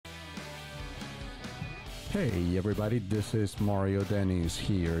Hey everybody, this is Mario Deniz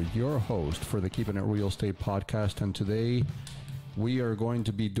here, your host for the Keepin Real Estate podcast, and today we are going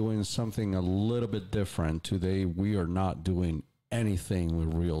to be doing something a little bit different. Today we are not doing anything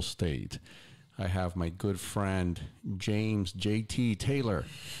with real estate. I have my good friend James JT Taylor,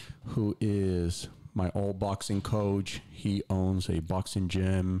 who is my old boxing coach. He owns a boxing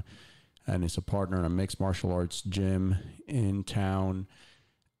gym and is a partner in a mixed martial arts gym in town.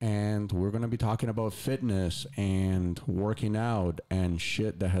 And we're going to be talking about fitness and working out and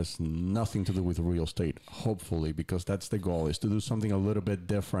shit that has nothing to do with real estate, hopefully, because that's the goal, is to do something a little bit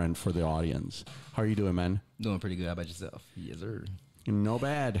different for the audience. How are you doing, man? Doing pretty good. How about yourself? Yes, sir. No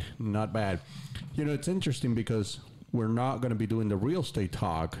bad. Not bad. You know, it's interesting because we're not going to be doing the real estate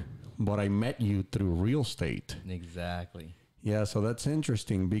talk, but I met you through real estate. Exactly. Yeah, so that's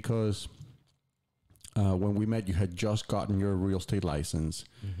interesting because when we met, you had just gotten your real estate license,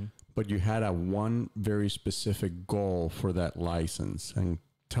 but you had one very specific goal for that license. And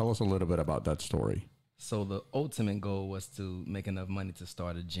tell us a little bit about that story. So the ultimate goal was to make enough money to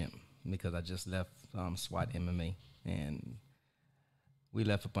start a gym, because I just left SWAT MMA, and we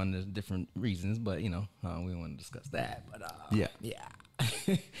left up under different reasons, but we don't want to discuss that. But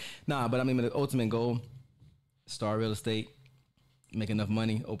yeah. Nah, but I mean, the ultimate goal: start real estate, make enough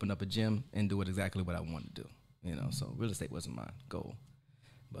money, open up a gym, and do it exactly what I wanted to do. So real estate wasn't my goal,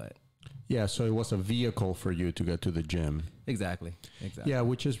 but yeah, so it was a vehicle for you to get to the gym. Exactly. Yeah,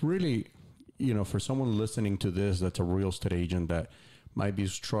 which is really, for someone listening to this that's a real estate agent that might be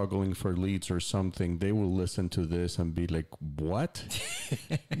struggling for leads or something, they will listen to this and be like, what?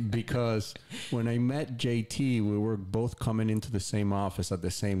 Because when I met JT, we were both coming into the same office at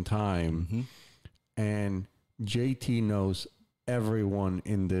the same time, and JT knows everyone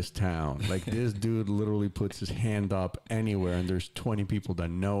in this town. Like, this dude literally puts his hand up anywhere and there's 20 people that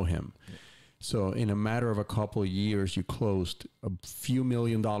know him. So in a matter of a couple of years, you closed a few $1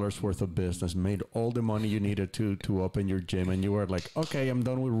 million worth of business, made all the money you needed to open your gym, and you were like, okay, I'm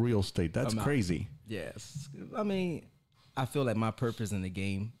done with real estate. That's crazy. Yes. I mean, I feel like my purpose in the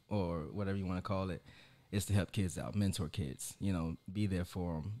game, or whatever you want to call it, is to help kids out, mentor kids, be there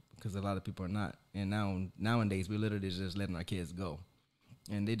for them, because a lot of people are not. And nowadays, we literally just letting our kids go,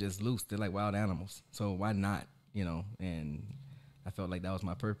 and they just loose. They're like wild animals. So why not, and I felt like that was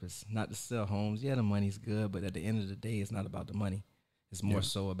my purpose, not to sell homes. Yeah, the money's good, but at the end of the day, it's not about the money. It's more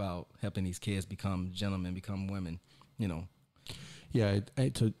so about helping these kids become gentlemen, become women, Yeah,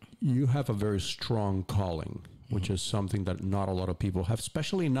 you have a very strong calling, which is something that not a lot of people have,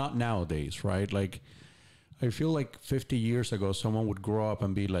 especially not nowadays, right? Like, I feel like 50 years ago, someone would grow up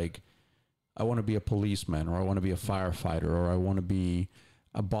and be like, I want to be a policeman, or I want to be a firefighter, or I want to be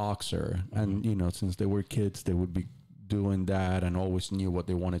a boxer. And, since they were kids, they would be doing that and always knew what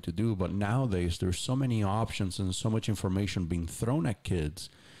they wanted to do. But nowadays, there's so many options and so much information being thrown at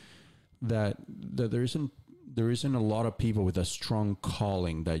kids that there isn't a lot of people with a strong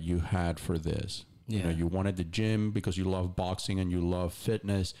calling that you had for this. Yeah. You wanted the gym because you love boxing and you love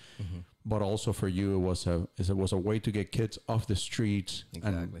fitness, but also for you, it was a way to get kids off the streets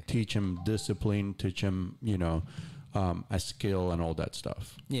and teach them discipline, teach them, a skill and all that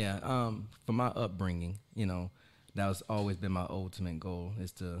stuff. Yeah. For my upbringing, that was always been my ultimate goal,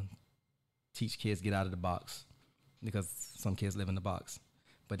 is to teach kids get out of the box, because some kids live in the box,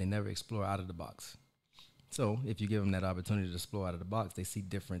 but they never explore out of the box. So if you give them that opportunity to explore out of the box, they see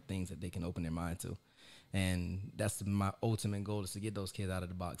different things that they can open their mind to. And that's my ultimate goal, is to get those kids out of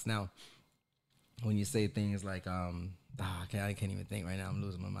the box. Now, when you say things like, I can't even think right now. I'm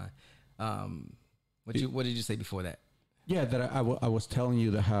losing my mind. What did you say before that? Yeah, that I was telling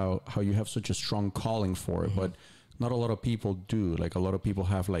you that how you have such a strong calling for it, but not a lot of people do. Like, a lot of people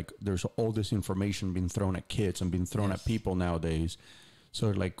have, like, there's all this information being thrown at kids and being thrown at people nowadays. So,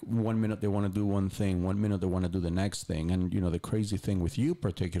 like, 1 minute they want to do one thing, 1 minute they want to do the next thing. And, the crazy thing with you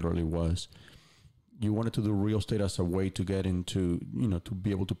particularly was you wanted to do real estate as a way to get into, to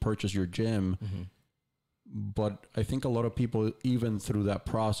be able to purchase your gym. But I think a lot of people, even through that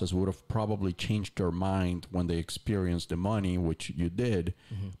process, would have probably changed their mind when they experienced the money, which you did.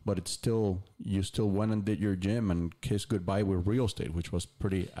 But you still went and did your gym and kissed goodbye with real estate, which was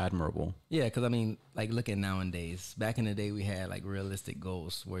pretty admirable. Yeah, because I mean, like, look at nowadays. Back in the day, we had like realistic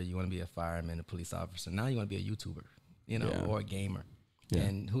goals where you want to be a fireman, a police officer. Now you want to be a YouTuber, or a gamer. Yeah.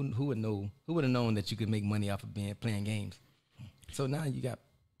 And who would know? Who would have known that you could make money off of playing games? So now you got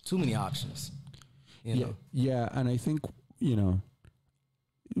too many options. Yeah, and I think,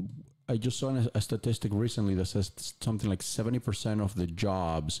 I just saw a statistic recently that says something like 70% of the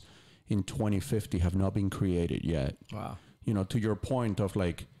jobs in 2050 have not been created yet. Wow. To your point of,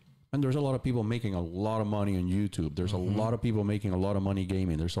 like, And there's a lot of people making a lot of money on YouTube. There's a lot of people making a lot of money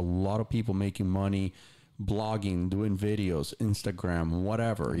gaming. There's a lot of people making money blogging, doing videos, Instagram,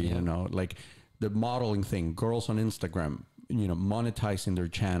 whatever, you know, like the modeling thing, girls on Instagram, you know, monetizing their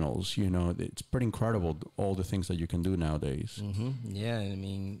channels, you know, it's pretty incredible, all the things that you can do nowadays. Yeah, I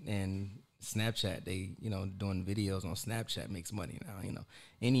mean, and Snapchat, they, you know, doing videos on Snapchat makes money now, you know.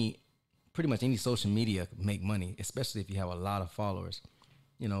 Pretty much any social media make money, especially if you have a lot of followers.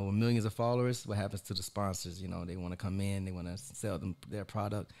 You know, with millions of followers, what happens to the sponsors? You know, they want to come in, they want to sell them their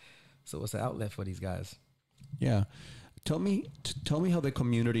product. So it's an outlet for these guys. Yeah. Tell me how the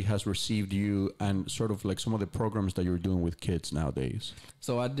community has received you and sort of like some of the programs that you're doing with kids nowadays.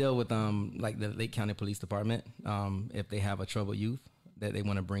 So I deal with like the Lake County Police Department. If they have a troubled youth that they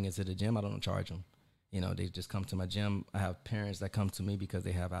want to bring into the gym, I don't charge them. You know, they just come to my gym. I have parents that come to me because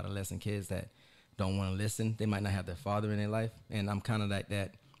they have adolescent kids that don't want to listen. They might not have their father in their life, and I'm kind of like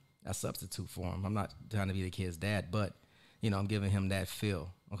that substitute for them. I'm not trying to be the kid's dad, but you know, I'm giving him that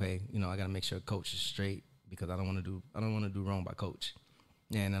feel. Okay, you know, I got to make sure coach is straight because I don't want to do wrong by coach.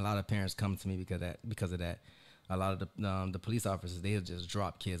 And a lot of parents come to me because of that. A lot of the police officers, they'll just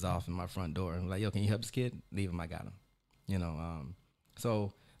drop kids off in my front door and like, yo, can you help this kid? Leave him, I got him. You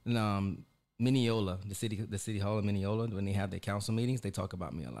know, Mineola, the city hall of Mineola, when they have their council meetings, they talk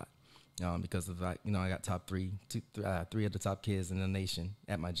about me a lot. Because of like, you know, I got three of the top kids in the nation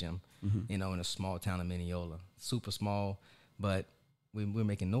at my gym, you know, in a small town of Mineola, super small, but we're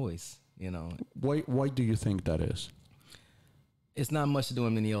making noise, you know. Why do you think that is? It's not much to do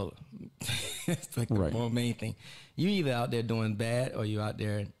in Mineola. It's like the main thing. You either out there doing bad or you out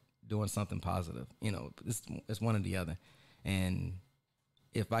there doing something positive, you know, it's one or the other. And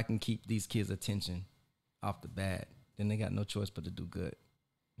if I can keep these kids' attention off the bad, then they got no choice but to do good,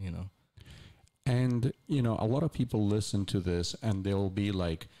 you know. And, you know, a lot of people listen to this and they'll be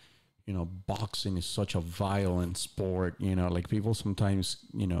like, you know, boxing is such a violent sport, you know, like people sometimes,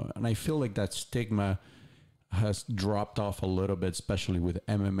 you know, and I feel like that stigma has dropped off a little bit, especially with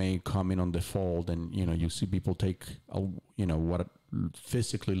MMA coming on the fold. And, you know, you see people take, you know, what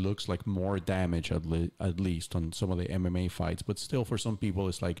physically looks like more damage, at least on some of the MMA fights. But still, for some people,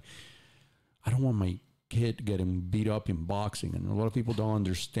 it's like, I don't want my kid getting beat up in boxing. And a lot of people don't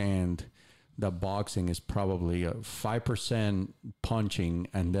understand that boxing is probably 5% punching,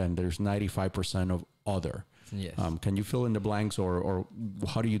 and then there's 95% of other. Yes. Can you fill in the blanks, or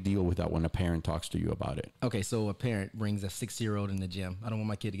how do you deal with that when a parent talks to you about it? Okay, so a parent brings a 6-year-old in the gym. I don't want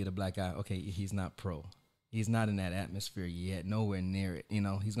my kid to get a black eye. Okay, he's not pro. He's not in that atmosphere yet, nowhere near it. You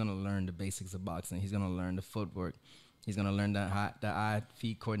know, he's going to learn the basics of boxing. He's going to learn the footwork. He's going to learn the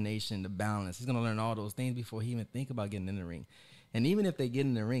eye-feet coordination, the balance. He's going to learn all those things before he even think about getting in the ring. And even if they get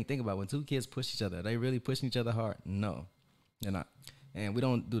in the ring, think about when two kids push each other, are they really pushing each other hard? No, they're not. And we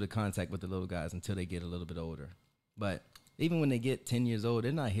don't do the contact with the little guys until they get a little bit older. But even when they get 10 years old,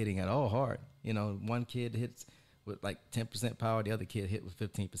 they're not hitting at all hard. You know, one kid hits with like 10% power, the other kid hit with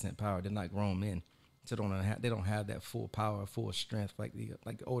 15% power. They're not grown men. So they don't have that full power, full strength like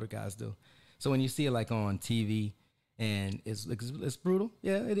the older guys do. So when you see it like on TV and it's brutal,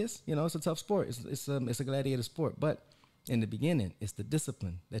 yeah, it is. You know, it's a tough sport. It's a gladiator sport. But in the beginning, it's the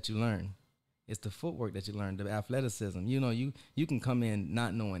discipline that you learn. It's the footwork that you learn, the athleticism. You know, you can come in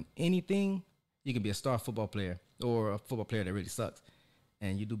not knowing anything. You can be a star football player or a football player that really sucks,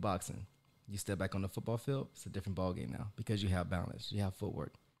 and you do boxing. You step back on the football field, it's a different ballgame now because you have balance, you have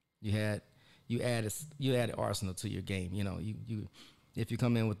footwork. You added arsenal to your game. You know, you if you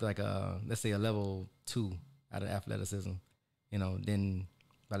come in with like let's say a level 2 out of athleticism, you know, then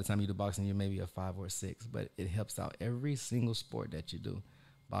by the time you do boxing, you're maybe a 5 or a 6, but it helps out every single sport that you do.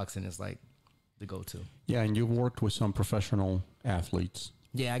 Boxing is like the go-to. Yeah, and you've worked with some professional athletes.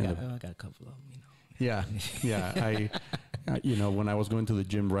 Yeah, I got a couple of them, you know. Yeah. You know, when I was going to the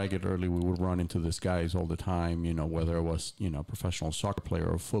gym regularly, we would run into these guys all the time, you know, whether it was, you know, professional soccer player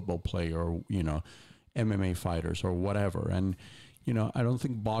or football player or, you know, MMA fighters or whatever. And, you know, I don't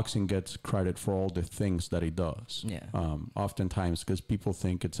think boxing gets credit for all the things that it does. Yeah. Oftentimes, because people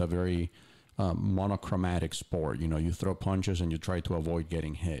think it's a very monochromatic sport. You know, you throw punches and you try to avoid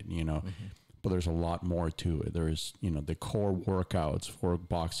getting hit, you know. Mm-hmm. But there's a lot more to it. There's, you know, the core workouts for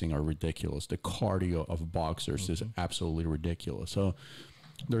boxing are ridiculous. The cardio of boxers is absolutely ridiculous. So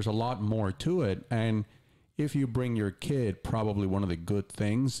there's a lot more to it. And if you bring your kid, probably one of the good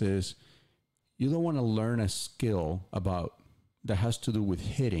things is you don't want to learn a skill that has to do with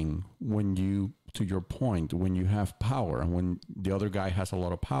hitting when you, to your point, when you have power and when the other guy has a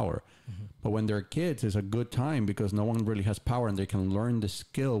lot of power. Mm-hmm. But when they're kids, it's a good time because no one really has power and they can learn the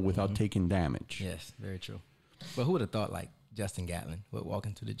skill without taking damage. Yes, very true. But who would have thought like Justin Gatlin would walk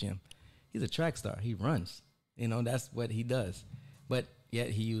into the gym. He's a track star. He runs. That's what he does. But yet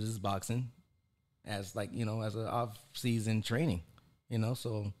he uses boxing as like, as an off-season training,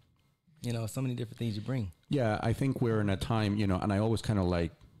 So, so many different things you bring. Yeah, I think we're in a time, and I always kind of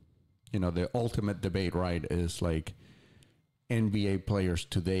like, the ultimate debate, right, is like NBA players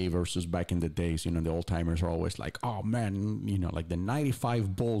today versus back in the days. The old timers are always like, oh man, like the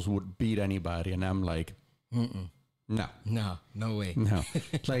 95 Bulls would beat anybody. And I'm like, no, no way. No.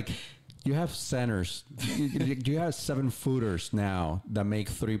 Like you have centers, you have 7-footers now that make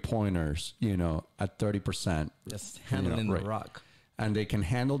 3-pointers, at 30%. Just handling the rock. And they can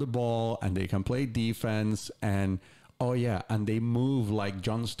handle the ball and they can play defense and and they move like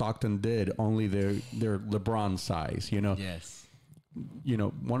John Stockton did, only they're LeBron size, Yes.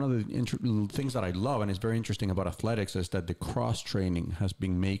 One of the things that I love and it's very interesting about athletics is that the cross training has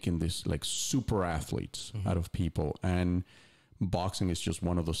been making this like super athletes out of people. And boxing is just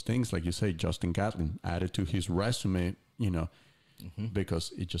one of those things, like you say, Justin Gatlin added to his resume,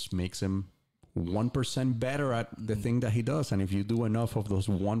 because it just makes him 1% better at the thing that he does. And if you do enough of those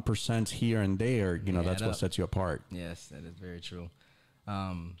 1% here and there, that's what sets you apart. Yes, that is very true.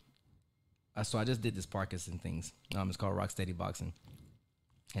 So I just did this Parkinson things. It's called Rocksteady Boxing.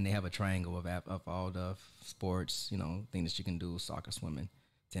 And they have a triangle of all the sports, things that you can do: soccer, swimming,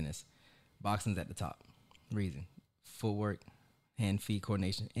 tennis. Boxing's at the top. Reason: footwork, hand-feet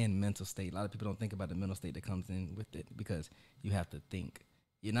coordination, and mental state. A lot of people don't think about the mental state that comes in with it because you have to think.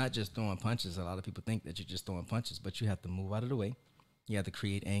 You're not just throwing punches. A lot of people think that you're just throwing punches, but you have to move out of the way. You have to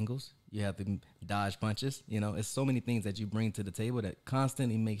create angles. You have to dodge punches. It's so many things that you bring to the table that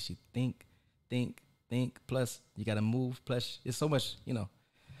constantly makes you think. Plus, you got to move. Plus, it's so much,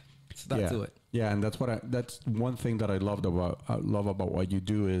 stuff to it. Yeah, and that's one thing that I love about what you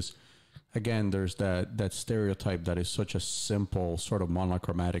do is, again, there's that stereotype that is such a simple sort of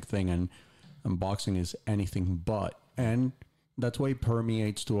monochromatic thing, and boxing is anything but. And that's why it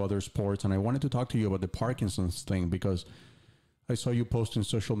permeates to other sports. And I wanted to talk to you about the Parkinson's thing because I saw you post in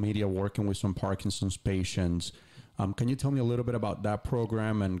social media working with some Parkinson's patients. Can you tell me a little bit about that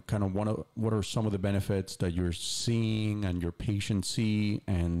program and kind of what are some of the benefits that you're seeing and your patients see,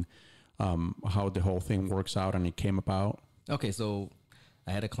 and how the whole thing works out and it came about? Okay, so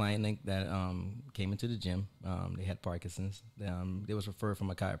I had a client that came into the gym. They had Parkinson's. They was referred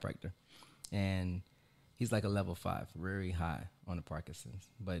from a chiropractor, and he's like a level 5, very high on the Parkinson's.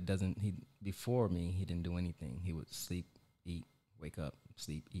 But before me, he didn't do anything. He would sleep, eat, wake up,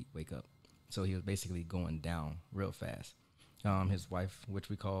 sleep, eat, wake up. So he was basically going down real fast. His wife, which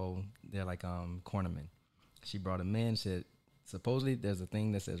they're like cornermen. She brought him in, said, supposedly there's a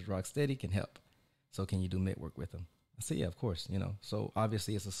thing that says Rocksteady can help. So can you do mitt work with him? I said, yeah, of course, So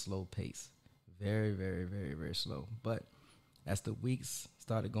obviously it's a slow pace. Very, very, very, very slow. But as the weeks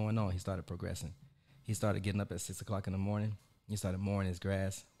started going on, he started progressing. He started getting up at 6 o'clock in the morning. He started mowing his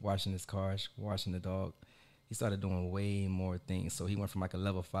grass, washing his cars, washing the dog. He started doing way more things. So he went from like a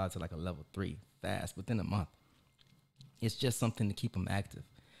level 5 to like a level 3 fast within a month. It's just something to keep him active.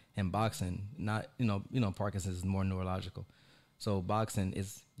 And boxing, not, Parkinson's is more neurological. So boxing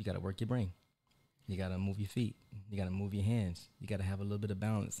is, you got to work your brain. You got to move your feet. You got to move your hands. You got to have a little bit of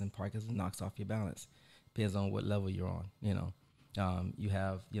balance. And Parkinson's knocks off your balance. Depends on what level you're on, you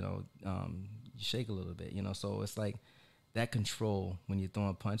have, you shake a little bit, So it's like that control when you're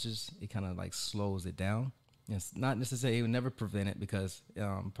throwing punches, it kind of like slows it down. It's not necessarily, it would never prevent it because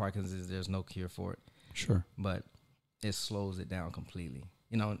Parkinson's, there's no cure for it. Sure. But it slows it down completely.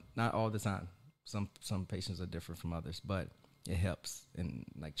 Not all the time. Some patients are different from others, but it helps in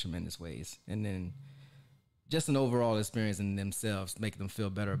like tremendous ways. And then just an overall experience in themselves, make them feel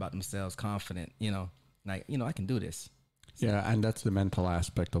better about themselves, confident, like, I can do this. So. Yeah. And that's the mental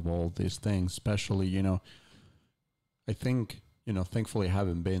aspect of all these things, especially, I think, thankfully I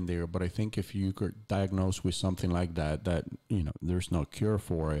haven't been there, but I think if you get diagnosed with something like that, there's no cure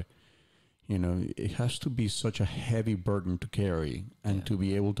for it, it has to be such a heavy burden to carry and to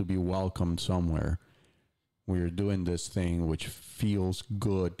be able to be welcomed somewhere where you're doing this thing which feels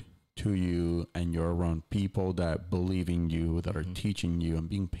good to you and you're around people that believe in you, that are teaching you and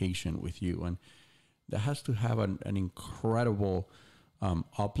being patient with you. And that has to have an incredible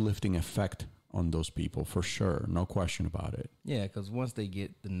uplifting effect on those people, for sure. No question about it. Yeah, because once they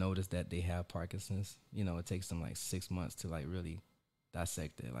get the notice that they have Parkinson's, it takes them like 6 months to like really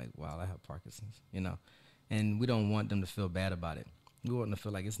dissect it. Like, wow, I have Parkinson's, And we don't want them to feel bad about it. We want them to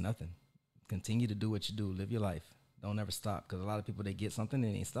feel like it's nothing. Continue to do what you do. Live your life. Don't ever stop. Because a lot of people, they get something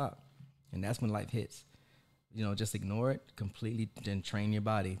and they stop. And that's when life hits. Just ignore it completely, then train your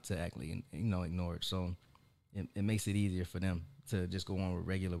body to actually, ignore it. So it makes it easier for them to just go on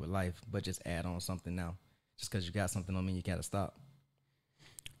with life, but just add on something now. Just because you got something don't mean you gotta stop.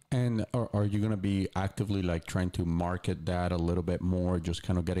 And are you going to be actively like trying to market that a little bit more, just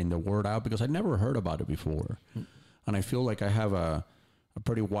kind of getting the word out? Because I never heard about it before. And I feel like I have a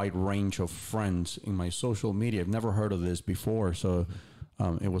pretty wide range of friends in my social media. I've never heard of this before. So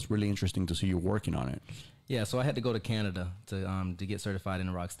it was really interesting to see you working on it. Yeah, so I had to go to Canada to get certified in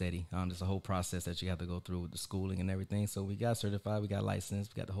the Rocksteady. There's a whole process that you have to go through with the schooling and everything. So we got certified, we got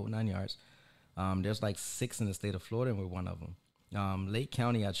licensed, we got the whole 9 yards. There's like 6 in the state of Florida, and we're one of them. Lake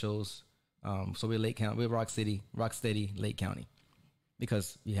County I chose. So we're Lake County, we're Rocksteady, Lake County,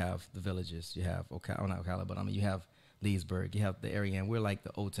 because you have the villages, you have not Ocala, but you have Leesburg, you have the area, and we're like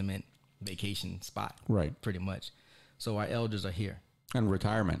the ultimate vacation spot, right? Pretty much. So our elders are here, and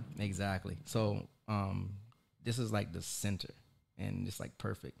retirement, exactly. So this is like the center, and it's like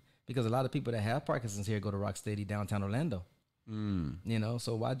perfect because a lot of people that have Parkinson's here go to Rocksteady, downtown Orlando. You know,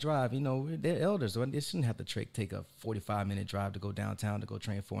 so why drive? You know, they're elders. They shouldn't have to take a 45-minute drive to go downtown to go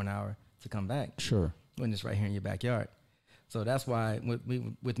train for an hour to come back. Sure. When it's right here in your backyard. So that's why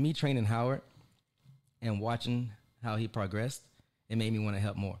with me training Howard and watching how he progressed, it made me want to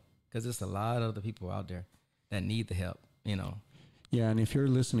help more because there's a lot of other people out there that need the help, you know. Yeah, and if you're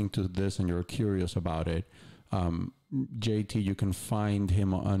listening to this and you're curious about it, JT, you can find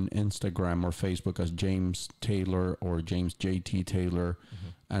him on Instagram or Facebook as James Taylor or James JT Taylor,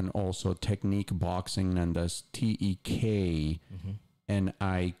 and also Technique Boxing, and that's TEKNIQUE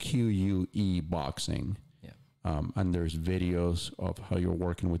Boxing. Yeah. And there's videos of how you're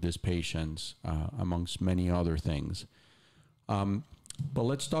working with these patients, amongst many other things. But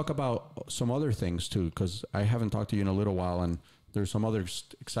let's talk about some other things too, because I haven't talked to you in a little while, and there's some other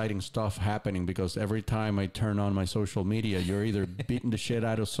exciting stuff happening, because every time I turn on my social media, you're either beating the shit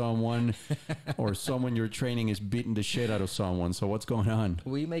out of someone or someone you're training is beating the shit out of someone. So what's going on?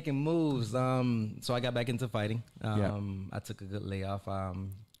 We making moves. So I got back into fighting. I took a good layoff.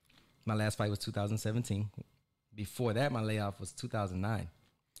 My last fight was 2017. Before that, my layoff was 2009.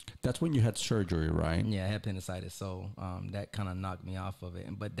 That's when you had surgery, right? Yeah, I had appendicitis. So that kind of knocked me off of it.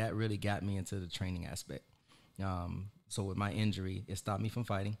 But that really got me into the training aspect. So with my injury, it stopped me from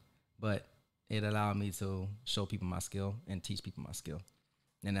fighting, but it allowed me to show people my skill and teach people my skill.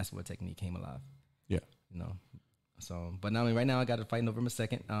 And that's where technique came alive. Yeah. You know, so, but now right now I got a fight November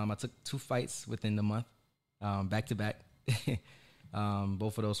 2nd. I took 2 fights within the month, back to back.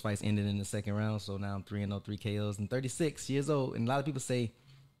 Both of those fights ended in the second round. So now I'm 3-0, 3 KOs, and 36 years old. And a lot of people say,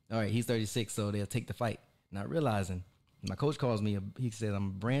 all right, he's 36, so they'll take the fight. Not realizing, my coach calls me, he says, I'm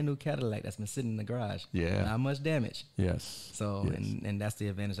a brand new Cadillac that's been sitting in the garage. Yeah. Not much damage. Yes. So, yes. And that's the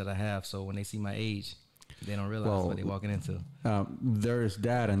advantage that I have. So when they see my age, they don't realize what they're walking into. There is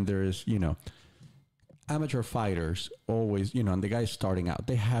that, and there is, you know, amateur fighters always, you know, and the guys starting out,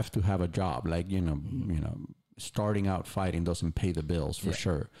 they have to have a job. Like, you know, starting out fighting doesn't pay the bills for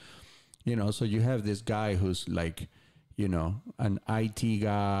sure. You know, so you have this guy who's like, you know, an IT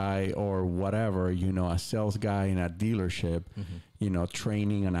guy or whatever, you know, a sales guy in a dealership, you know,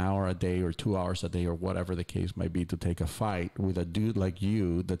 training an hour a day or 2 hours a day or whatever the case might be to take a fight with a dude like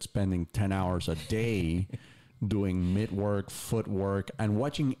you that's spending 10 hours a day doing mid work, footwork, and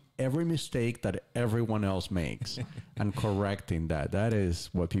watching every mistake that everyone else makes and correcting that. That is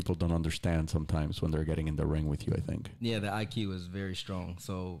what people don't understand sometimes when they're getting in the ring with you, I think. Yeah, the IQ is very strong.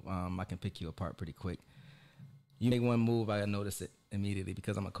 So I can pick you apart pretty quick. You make one move, I notice it immediately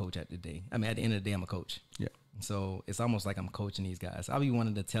because I'm a coach at the day. I mean, at the end of the day, I'm a coach. Yeah. So it's almost like I'm coaching these guys. I'll be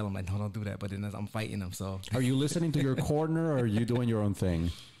wanting to tell them, like, no, don't do that. But then I'm fighting them. So are you listening to your corner, or are you doing your own thing?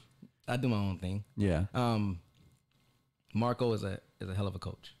 I do my own thing. Yeah. Marco is a hell of a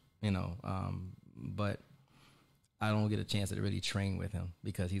coach, you know, but I don't get a chance to really train with him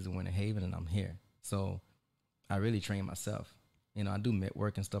because he's in Winter Haven and I'm here. So I really train myself. You know, I do mid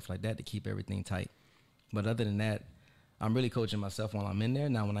work and stuff like that to keep everything tight. But other than that, I'm really coaching myself while I'm in there.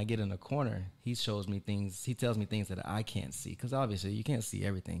 Now, when I get in the corner, he shows me things. He tells me things that I can't see because obviously you can't see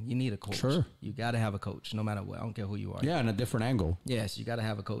everything. You need a coach. Sure. You got to have a coach no matter what. I don't care who you are. Yeah, in a different angle. Yes, you got to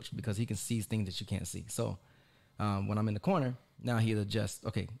have a coach because he can see things that you can't see. So when I'm in the corner, now he'll adjust.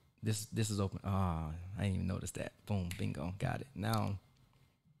 Okay, this is open. I didn't even notice that. Boom, bingo, got it. Now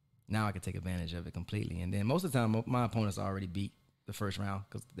I can take advantage of it completely. And then most of the time, my opponents already beat the first round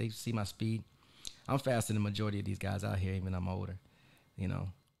because they see my speed. I'm faster than the majority of these guys out here, even though I'm older, you know.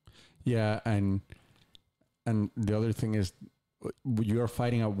 Yeah, and the other thing is, you're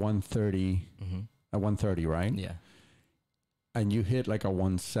fighting at 130, at 130, right? Yeah. And you hit like a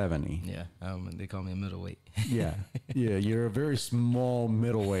 170. Yeah, they call me a middleweight. Yeah, you're a very small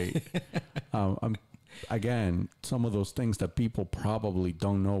middleweight. again, some of those things that people probably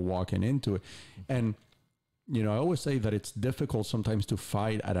don't know walking into it. And, you know, I always say that it's difficult sometimes to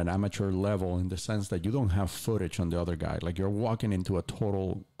fight at an amateur level in the sense that you don't have footage on the other guy. Like you're walking into a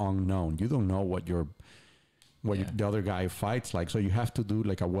total unknown. You don't know what the other guy fights like. So you have to do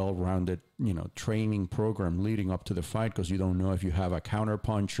like a well-rounded, you know, training program leading up to the fight, because you don't know if you have a counter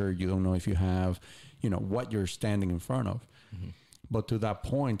puncher. You don't know if you have, you know, what you're standing in front of. Mm-hmm. But to that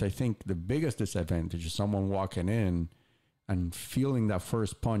point, I think the biggest disadvantage is someone walking in and feeling that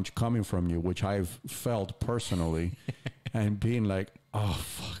first punch coming from you, which I've felt personally, and being like, oh,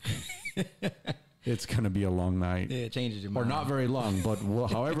 fuck. It's going to be a long night. Yeah, it changes your mind. Or not very long, but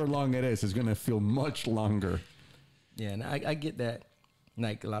however long it is, it's going to feel much longer. Yeah, and I get that.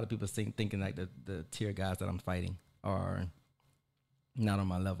 Like, a lot of people thinking like the tier guys that I'm fighting are not on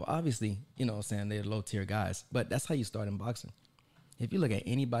my level. Obviously, you know what I'm saying, they're low tier guys, but that's how you start in boxing. If you look at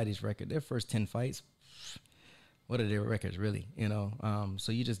anybody's record, their first 10 fights, what are their records really, you know?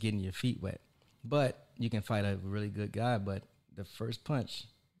 So you're just getting your feet wet. But you can fight a really good guy, but the first punch,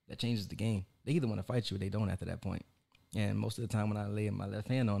 that changes the game. They either want to fight you or they don't after that point. And most of the time when I lay my left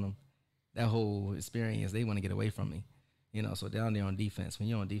hand on them, that whole experience, they want to get away from me. You know, so down there on defense, when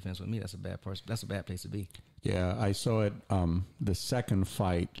you're on defense with me, that's a bad person. That's a bad place to be. Yeah, I saw it, the second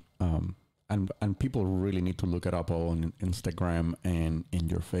fight, and people really need to look it up on Instagram and in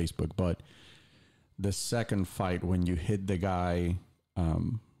your Facebook, but the second fight, when you hit the guy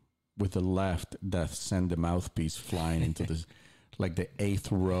with the left that sent the mouthpiece flying into this, like the 8th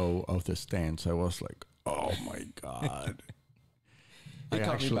row of the stands, I was like, oh my God. It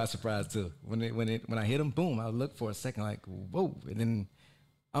caught me by surprise too. When I hit him, boom, I look for a second like, whoa. And then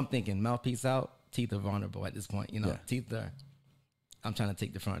I'm thinking mouthpiece out, teeth are vulnerable at this point. You know, teeth are, I'm trying to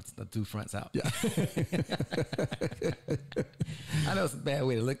take the two fronts out. Yeah. I know it's a bad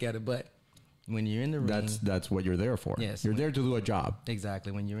way to look at it, but when you're in the ring, that's what you're there for. Yes, you're there to do a job.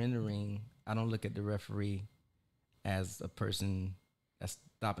 Exactly. When you're in the ring, I don't look at the referee as a person that's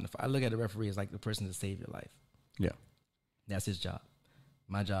stopping the fight. I look at the referee as like the person to save your life. Yeah, that's his job.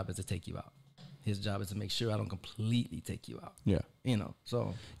 My job is to take you out. His job is to make sure I don't completely take you out. Yeah, you know.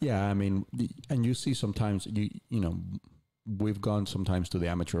 So yeah, I mean, and you see sometimes you know, we've gone sometimes to the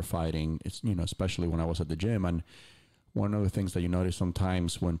amateur fighting. It's, you know, especially when I was at the gym, and one of the things that you notice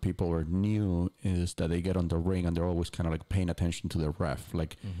sometimes when people are new is that they get on the ring and they're always kind of like paying attention to the ref.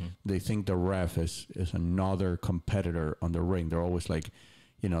 Like they think the ref is another competitor on the ring. They're always like,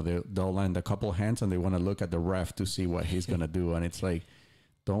 you know, they'll land a couple hands and they want to look at the ref to see what he's going to do. And it's like,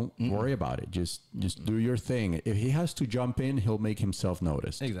 don't worry about it. Just do your thing. If he has to jump in, he'll make himself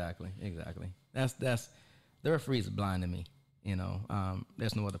noticed. Exactly. That's the referee is blind to me. You know,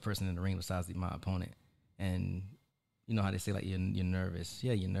 there's no other person in the ring besides my opponent. And you know how they say, like, you're nervous.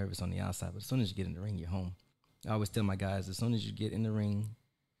 Yeah, you're nervous on the outside, but as soon as you get in the ring, you're home. I always tell my guys, as soon as you get in the ring,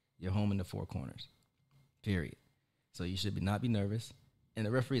 you're home in the four corners, period. So you should not be nervous. And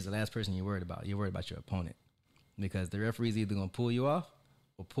the referee is the last person you're worried about. You're worried about your opponent, because the referee is either going to pull you off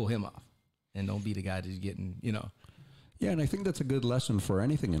or pull him off. And don't be the guy that's getting, you know. Yeah, and I think that's a good lesson for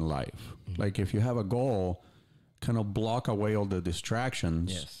anything in life. Like, if you have a goal, kind of block away all the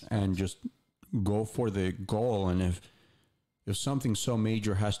distractions and just go for the goal. And if something so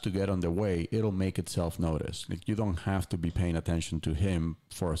major has to get on the way, it'll make itself noticed. Like, you don't have to be paying attention to him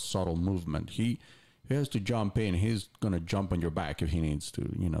for a subtle movement. He has to jump in. He's going to jump on your back if he needs to.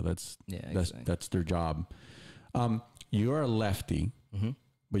 You know, that's their job. You're a lefty,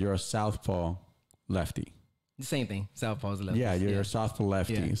 but you're a southpaw lefty. The same thing. Southpaw is a lefty. Yeah, you're a southpaw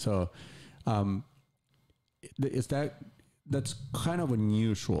lefty. Yeah. So that's kind of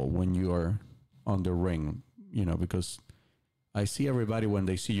unusual when you are on the ring, you know, because I see everybody when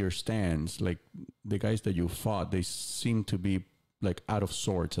they see your stance, like the guys that you fought, they seem to be like out of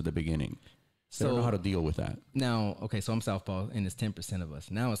sorts at the beginning. So, they don't know how to deal with that. Now, okay, so I'm southpaw, and it's 10% of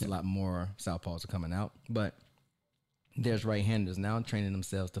us. Now it's a lot more southpaws are coming out, but there's right-handers now training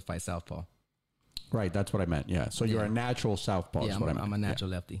themselves to fight southpaw. Right, that's what I meant. Yeah, so you're a natural southpaw. Yeah, I'm a natural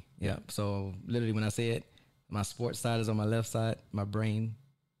lefty. Yeah. So literally, when I say it, my sports side is on my left side, my brain,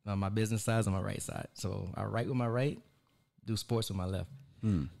 my business side is on my right side. So I write with my right, do sports with my left.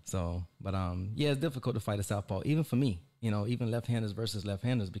 So, but it's difficult to fight a southpaw, even for me. You know, even left-handers versus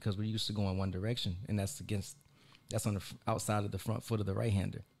left-handers, because we're used to going one direction, and that's on the outside of the front foot of the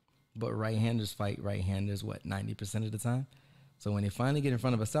right-hander. But right-handers fight right-handers 90% of the time. So when they finally get in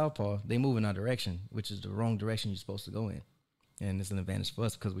front of a southpaw, they move in our direction, which is the wrong direction you're supposed to go in, and it's an advantage for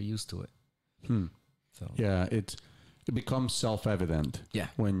us because we're used to it. So yeah, it becomes self-evident. Yeah,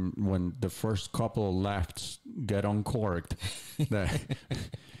 when the first couple of lefts get uncorked, that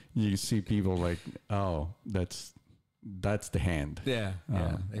you see people like, oh, that's the hand. Yeah,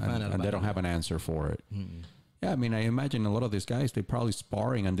 yeah. They find out and they don't have an answer for it. Mm-mm. Yeah, I mean, I imagine a lot of these guys, they probably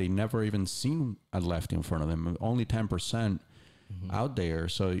sparring and they never even seen a left in front of them. Only 10% out there.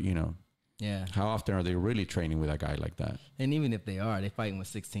 So, you know, Yeah. how often are they really training with a guy like that? And even if they are, they fighting with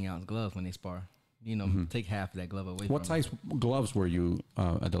 16-ounce gloves when they spar. You know, take half of that glove away What from size gloves were you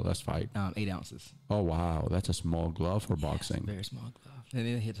at the last fight? 8 ounces. Oh, wow. That's a small glove for boxing. Very small glove. And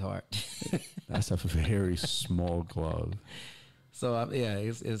it hits hard. That's a very small glove. So, yeah,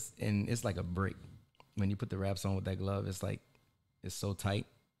 it's like a brick. When you put the wraps on with that glove, it's like, it's so tight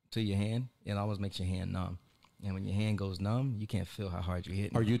to your hand, it almost makes your hand numb. And when your hand goes numb, you can't feel how hard you're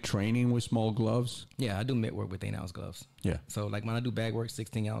hitting. Are you training with small gloves? Yeah, I do mitt work with 8-ounce gloves. Yeah. So like when I do bag work,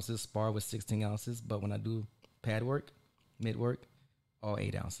 16 ounces, spar with 16 ounces. But when I do pad work, mitt work, all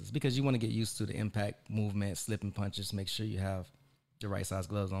 8 ounces. Because you want to get used to the impact, movement, slipping punches. Make sure you have the right size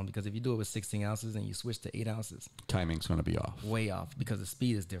gloves on. Because if you do it with 16 ounces and you switch to 8 ounces, Timing's going to be off. way off because the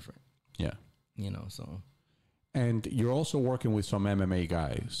speed is different. Yeah. You know, so. And you're also working with some MMA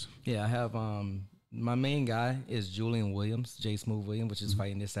guys. Yeah, I have my main guy is Julian Williams, J Smooth Williams, which is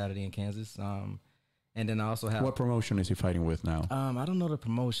fighting this Saturday in Kansas. And then I also have What promotion is he fighting with now? I don't know the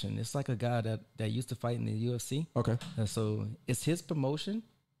promotion. It's like a guy that used to fight in the UFC. Okay. So it's his promotion,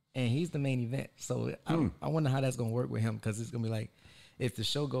 and he's the main event. So I wonder how that's gonna work with him, because it's gonna be like, if the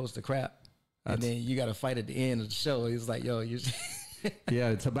show goes to crap, and then you got to fight at the end of the show. It's like, yo, you. Yeah,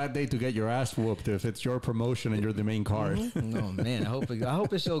 it's a bad day to get your ass whooped if it's your promotion and you're the main card. No, man. I hope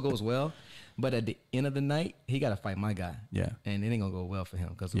the show goes well, but at the end of the night, he got to fight my guy. Yeah. And it ain't gonna go well for him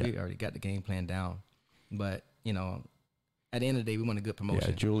because we already got the game plan down. But you know, at the end of the day, we want a good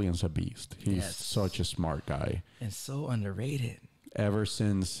promotion. Yeah, Julian's a beast. He's such a smart guy. And so underrated. Ever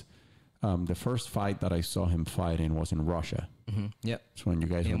since the first fight that I saw him fight in was in Russia. Yep. It's when you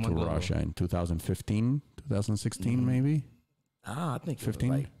guys went to Russia in 2015, 2016 maybe? I think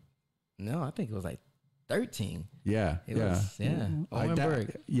 15? I think it was like 13. Yeah.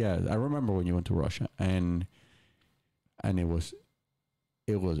 Orenburg. I remember when you went to Russia and it was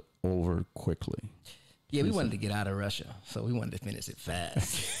over quickly. Yeah, we wanted to get out of Russia, so we wanted to finish it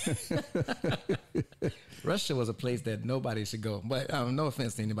fast. Russia was a place that nobody should go. But no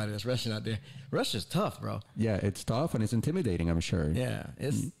offense to anybody that's Russian out there. Russia's tough, bro. Yeah, it's tough and it's intimidating, I'm sure. Yeah,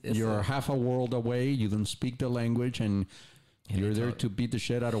 it's you're half a world away. You don't speak the language, and you're there to beat the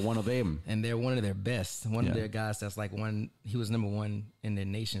shit out of one of them. And they're one of their best. One of their guys that's like he was number one in their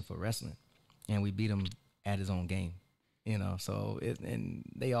nation for wrestling, and we beat him at his own game. You know, so and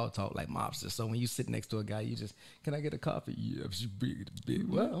they all talk like mobsters. So when you sit next to a guy, you just, can I get a coffee? Yeah, big.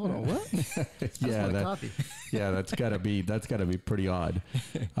 What? Hold on, what? Coffee. Yeah, that's gotta be pretty odd.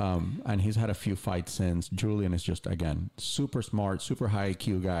 And he's had a few fights since. Julian is just, again, super smart, super high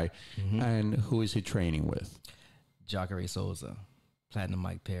IQ guy. And who is he training with? Jacare Souza, Platinum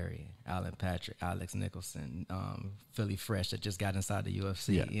Mike Perry, Alan Patrick, Alex Nicholson, Philly Fresh that just got inside the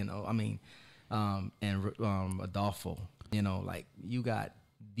UFC. Yeah. You know, I mean. And Adolfo, you know, like you got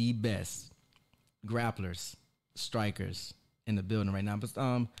the best grapplers, strikers in the building right now.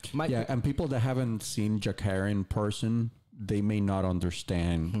 But Mike, and people that haven't seen Jacare in person, they may not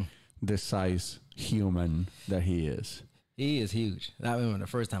understand the size human that he is. He is huge. I remember the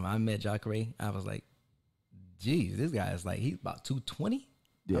first time I met Jacare, I was like, geez, this guy is like, he's about 220.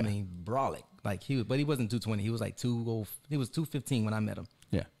 Yeah. I mean, brolic. Like but he wasn't 220. He was like he was 215 when I met him.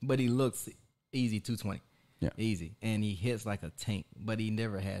 Yeah. But he looks easy 220. Yeah. Easy. And he hits like a tank, but he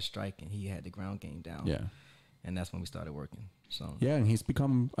never had striking. He had the ground game down. Yeah. And that's when we started working. So yeah, and he's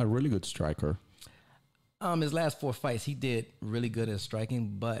become a really good striker. His last 4 fights, he did really good at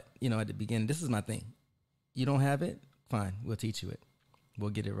striking, but you know, at the beginning, this is my thing. You don't have it? Fine, we'll teach you it. We'll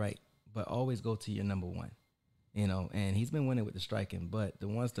get it right. But always go to your number one. You know, and he's been winning with the striking, but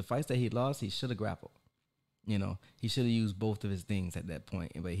the fights that he lost, he should have grappled. You know, he should have used both of his things at that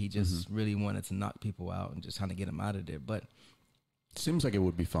point, but he just really wanted to knock people out and just trying to get them out of there. But seems like it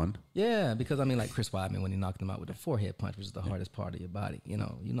would be fun. Yeah, because I mean, like Chris Weidman, when he knocked him out with a forehead punch, which is the hardest part of your body. You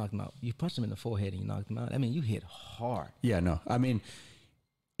know, you knocked him out, you punched him in the forehead and you knocked him out. I mean, you hit hard. Yeah, no, I mean,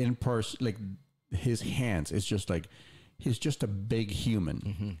 in person, like his hands, it's just like he's just a big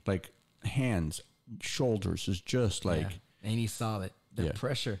human. Like hands, shoulders is just like, and he's solid. The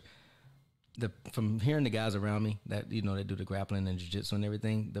pressure. From hearing the guys around me that, you know, they do the grappling and jiu-jitsu and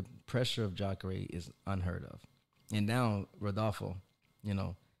everything, the pressure of Jacare is unheard of. And now Rodolfo, you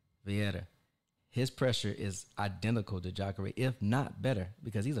know, Vieira, his pressure is identical to Jacare, if not better,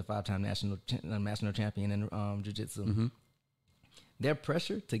 because he's a 5-time national champion in jiu-jitsu. Their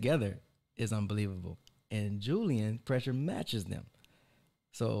pressure together is unbelievable. And Julian pressure matches them.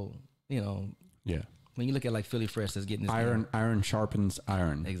 So, Yeah. when you look at like Philly Fresh that's getting this Iron sharpens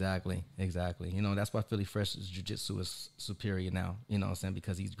iron. Exactly. That's why Philly Fresh's jiu-jitsu is superior now, you know what I'm saying?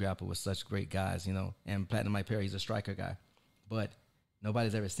 Because he's grappled with such great guys, and Platinum Mike Perry, he's a striker guy. But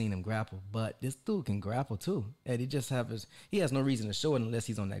nobody's ever seen him grapple. But this dude can grapple too. And he has no reason to show it unless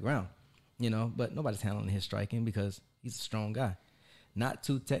he's on that ground, but nobody's handling his striking because he's a strong guy. Not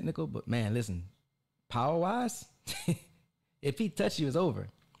too technical, but man, listen, power-wise, if he touch you, it's over.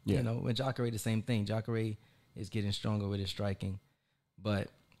 Yeah. With Jacare, the same thing. Jacare is getting stronger with his striking. But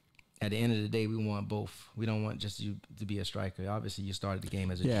at the end of the day, we want both. We don't want just you to be a striker. Obviously, you started the game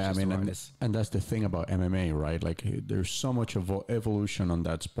as a jiu-jitsu artist. And that's the thing about MMA, right? Like, there's so much evolution on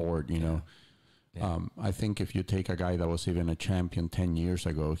that sport, you know. I think if you take a guy that was even a champion 10 years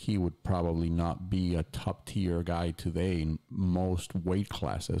ago, he would probably not be a top-tier guy today in most weight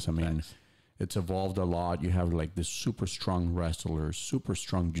classes. I mean, it's evolved a lot. You have, like, this super strong wrestlers, super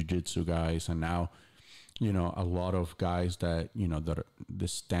strong jiu-jitsu guys, and now, a lot of guys that, that the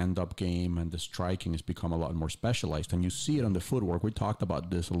stand-up game and the striking has become a lot more specialized. And you see it on the footwork. We talked about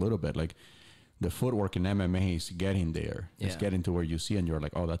this a little bit. Like, the footwork in MMA is getting there. Yeah. It's getting to where you see and you're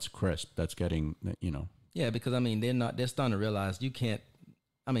like, oh, that's crisp. That's getting, Yeah, because, they're starting to realize you can't,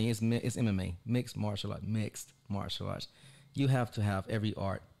 it's MMA, mixed martial arts. You have to have every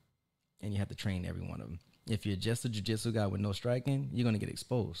art and you have to train every one of them. If you're just a jiu-jitsu guy with no striking, you're going to get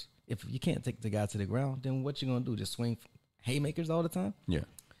exposed. If you can't take the guy to the ground, then what you going to do? Just swing haymakers all the time? Yeah.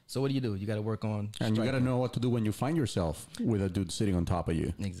 So what do? You got to work on striking. And you got to know what to do when you find yourself with a dude sitting on top of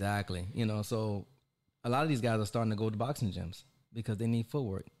you. Exactly. So a lot of these guys are starting to go to boxing gyms because they need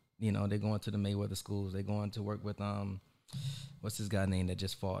footwork. They're going to the Mayweather schools. They're going to work with, what's this guy name that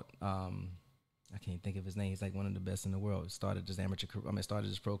just fought? I can't think of his name. He's like one of the best in the world. Started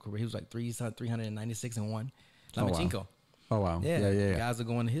his pro career. He was like 396-1. Lomachenko. Oh, wow. Yeah. Guys are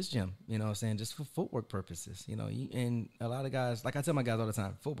going to his gym, just for footwork purposes, and a lot of guys, like I tell my guys all the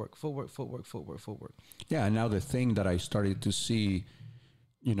time, footwork. Yeah. And now the thing that I started to see,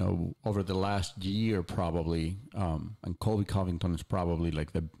 over the last year probably, and Colby Covington is probably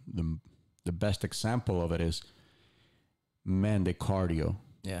like the best example of it is, man, the cardio.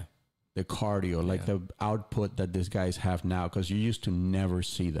 Yeah. The cardio, like the output that these guys have now, because you used to never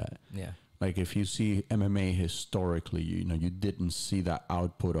see that. Yeah. Like, if you see MMA historically, you didn't see that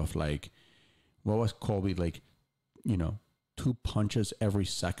output of, like, what was Colby, like, 2 punches every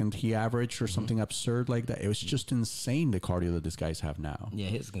second he averaged or something absurd like that. It was just insane, the cardio that these guys have now. Yeah,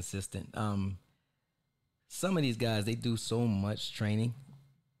 it's consistent. Some of these guys, they do so much training,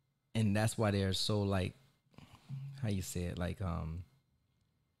 and that's why they're so, like, how you say it, like,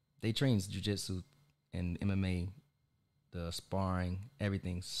 they train jiu-jitsu and MMA, the sparring,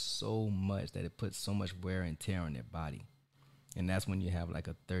 everything so much that it puts so much wear and tear on their body. And that's when you have like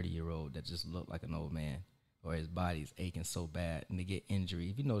a 30-year-old that just look like an old man, or his body's aching so bad and they get injury.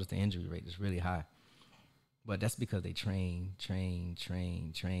 If you notice, the injury rate is really high. But that's because they train.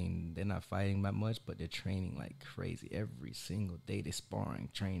 They're not fighting that much, but they're training like crazy. Every single day they're sparring,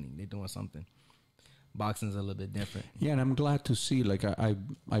 training, they're doing something. Boxing's a little bit different. Yeah, and I'm glad to see, like,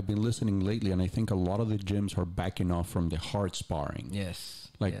 I've been listening lately, and I think a lot of the gyms are backing off from the hard sparring. Yes.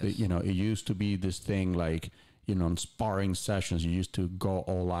 Like, it used to be this thing, like, in sparring sessions, you used to go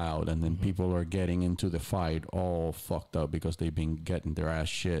all out, and then people are getting into the fight all fucked up because they've been getting their ass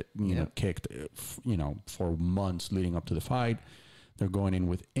shit, kicked, for months leading up to the fight. They're going in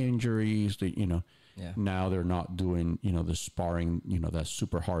with injuries, Now they're not doing, the sparring, that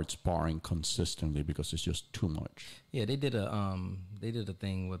super hard sparring consistently because it's just too much. Yeah, they did a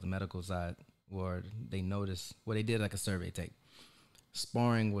thing with the medical side where they noticed, they did like a survey take.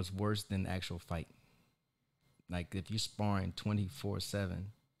 Sparring was worse than actual fight. Like, if you're sparring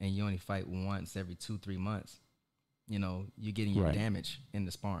 24/7 and you only fight once every 2-3 months, you're getting your damage in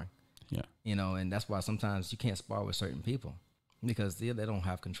the sparring. Yeah. And that's why sometimes you can't spar with certain people. Because they don't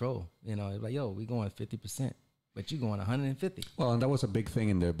have control. Like, yo, we going 50%, but you going 150. Well, and that was a big thing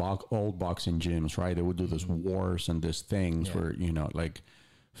in the old boxing gyms, right? They would do these wars and these things where, like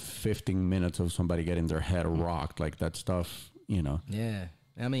 15 minutes of somebody getting their head rocked, like that stuff, Yeah.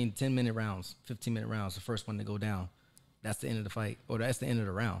 10-minute rounds, 15-minute rounds, the first one to go down, that's the end of the fight, or that's the end of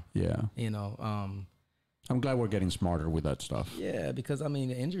the round. Yeah. I'm glad we're getting smarter with that stuff. Yeah, because, the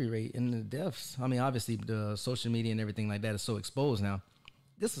injury rate and the deaths, obviously the social media and everything like that is so exposed now.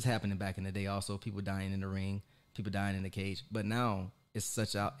 This was happening back in the day also, people dying in the ring, people dying in the cage. But now it's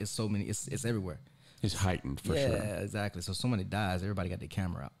everywhere. It's heightened for sure. Yeah, exactly. So somebody dies, everybody got their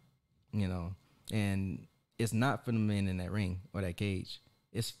camera out, and it's not for the men in that ring or that cage.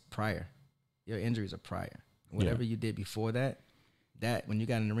 It's prior. Your injuries are prior. Whatever you did before that, that when you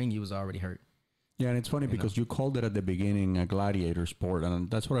got in the ring, you was already hurt. Yeah, and it's funny because you called it at the beginning a gladiator sport, and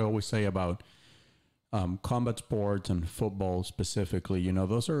that's what I always say about combat sports and football specifically. You know,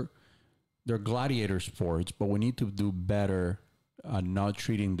 they're gladiator sports, but we need to do better not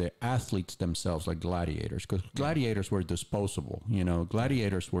treating the athletes themselves like gladiators, because gladiators were disposable. You know,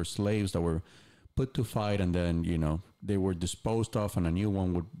 gladiators were slaves that were put to fight, and then, you know, they were disposed of and a new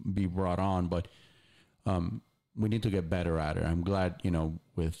one would be brought on. But we need to get better at it. I'm glad, you know,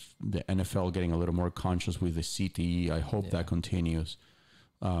 with the NFL getting a little more conscious with the CTE, I hope that continues.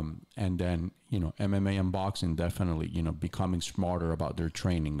 And then, you know, MMA and boxing definitely, you know, becoming smarter about their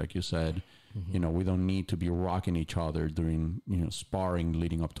training. Like you said, you know, we don't need to be rocking each other during, you know, sparring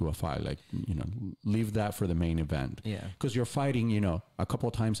leading up to a fight. Like, you know, leave that for the main event. Yeah. Because you're fighting, you know, a couple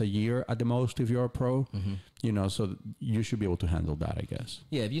of times a year at the most if you're a pro, you know, so you should be able to handle that, I guess.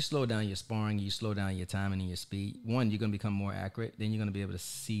 Yeah, if you slow down your sparring, you slow down your timing and your speed, one, you're going to become more accurate. Then you're going to be able to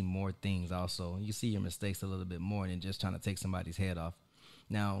see more things also. You see your mistakes a little bit more than just trying to take somebody's head off.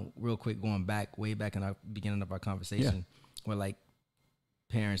 Now, real quick, going back, way back in our beginning of our conversation, where like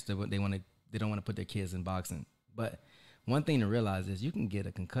parents, they don't want to put their kids in boxing. But one thing to realize is you can get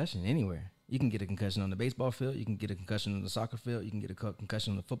a concussion anywhere. You can get a concussion on the baseball field. You can get a concussion on the soccer field. You can get a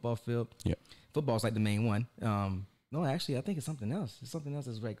concussion on the football field. Yeah, football's like the main one. No, actually, I think it's something else. It's something else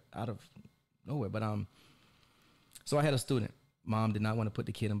that's like out of nowhere. But so I had a student. Mom did not want to put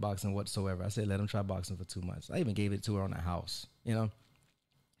the kid in boxing whatsoever. I said, let him try boxing for 2 months. I even gave it to her on the house, you know.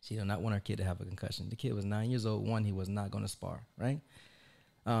 She did not want her kid to have a concussion. The kid was 9 years old. One, he was not going to spar, right?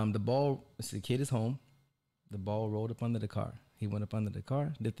 The kid is home. The ball rolled up under the car. He went up under the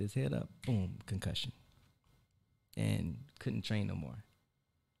car, lifted his head up, boom, concussion. And couldn't train no more.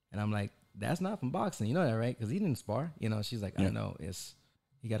 And I'm like, that's not from boxing. You know that, right? Because he didn't spar. You know, she's like, I know.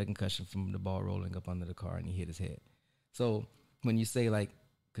 He got a concussion from the ball rolling up under the car and he hit his head. So when you say like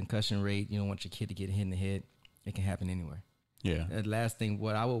concussion rate, you don't want your kid to get hit in the head, it can happen anywhere. Yeah. The last thing,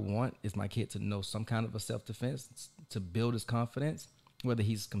 what I would want is my kid to know some kind of a self-defense to build his confidence, whether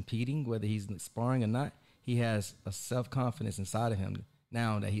he's competing, whether he's sparring or not. He has a self-confidence inside of him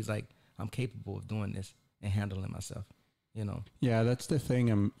now that he's like, I'm capable of doing this and handling myself, you know? Yeah, that's the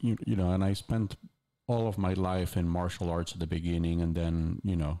thing. You know, and I spent all of my life in martial arts at the beginning and then,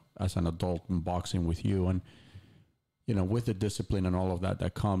 you know, as an adult in boxing with you. And, you know, with the discipline and all of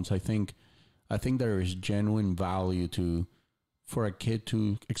that comes, I think there is genuine value for a kid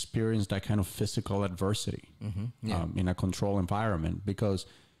to experience that kind of physical adversity in a controlled environment, because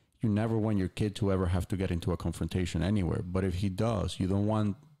you never want your kid to ever have to get into a confrontation anywhere. But if he does, you don't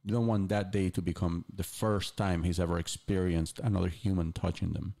want that day to become the first time he's ever experienced another human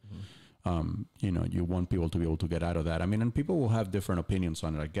touching them. You know, you want people to be able to get out of that. I mean, and people will have different opinions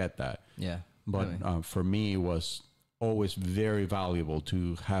on it. I get that. Yeah. But for me, it was always very valuable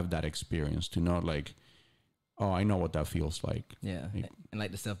to have that experience, to know like, oh, I know what that feels like. Yeah. And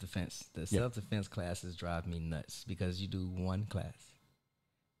like the self-defense. The self-defense classes drive me nuts because you do one class.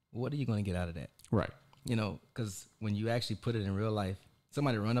 What are you going to get out of that? Right. You know, because when you actually put it in real life,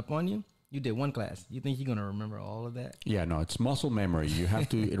 somebody run up on you, you did one class. You think you're going to remember all of that? Yeah, no, it's muscle memory. You have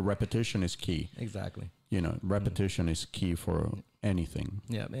to, repetition is key. Exactly. You know, repetition is key for anything.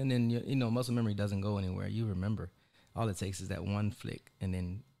 Yeah. And then, you know, muscle memory doesn't go anywhere. You remember. All it takes is that one flick and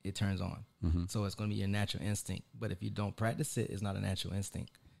then it turns on. So it's going to be your natural instinct. But if you don't practice it, it's not a natural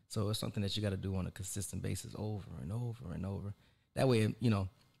instinct. So it's something that you got to do on a consistent basis over and over and over. That way, you know,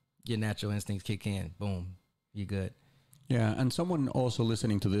 your natural instincts kick in. Boom, you're good. Yeah, and someone also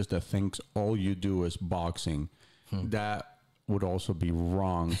listening to this that thinks all you do is boxing, that would also be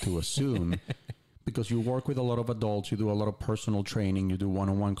wrong to assume. Because you work with a lot of adults, you do a lot of personal training, you do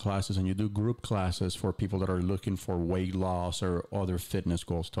one-on-one classes, and you do group classes for people that are looking for weight loss or other fitness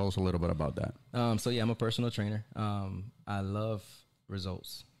goals. Tell us a little bit about that. So yeah, I'm a personal trainer. I love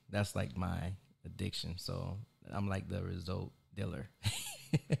results. That's like my addiction. So I'm like the result dealer.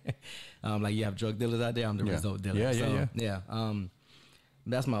 Like you have drug dealers out there, I'm the result dealer. Yeah.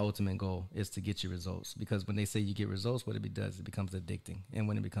 That's my ultimate goal, is to get your results, because when they say you get results, what it does, it becomes addicting. And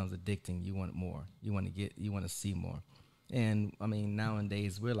when it becomes addicting, you want more. You want to see more. And I mean,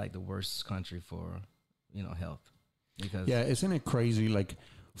 nowadays we're like the worst country for, you know, health. Because isn't it crazy? Like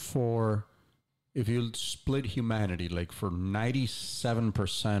if you split humanity, like for 97%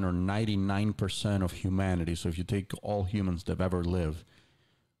 or 99% of humanity, so if you take all humans that have ever lived,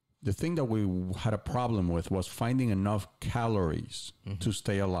 the thing that we had a problem with was finding enough calories to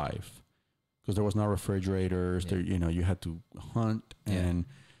stay alive, because there was no refrigerators. There, you know, you had to hunt, and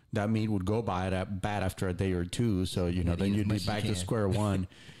that meat would go bad after a day or two. So, you know, then you'd be back to square one.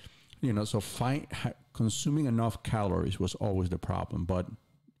 So consuming enough calories was always the problem. But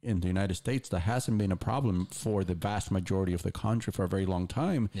in the United States, that hasn't been a problem for the vast majority of the country for a very long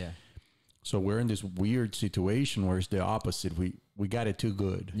time. Yeah. So we're in this weird situation where it's the opposite. We got it too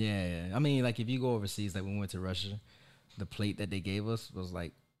good. Yeah. I mean, like if you go overseas, like when we went to Russia, the plate that they gave us was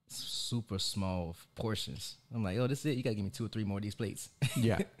like super small portions. I'm like, oh, this is it. You got to give me 2 or 3 more of these plates.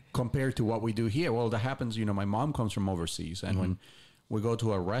 Yeah. Compared to what we do here. Well, that happens, my mom comes from overseas, and when we go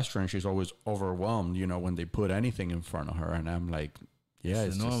to a restaurant, she's always overwhelmed, when they put anything in front of her. And I'm like, yeah,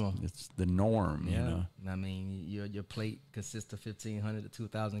 it's normal. It's the norm. Yeah. I mean, your plate consists of 1,500 to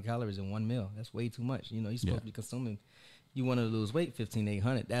 2,000 calories in one meal. That's way too much. You're supposed to be consuming. You want to lose weight,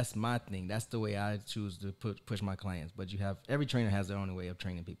 1,500. That's my thing. That's the way I choose to push my clients. But every trainer has their own way of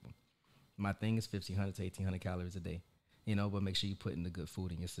training people. My thing is 1,500 to 1,800 calories a day. But make sure you put in the good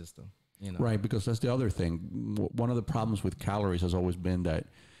food in your system. Right, because that's the other thing. One of the problems with calories has always been that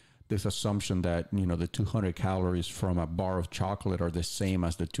this assumption that, the 200 calories from a bar of chocolate are the same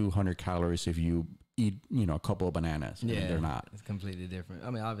as the 200 calories if you eat, a couple of bananas. Yeah, they're not. It's completely different. I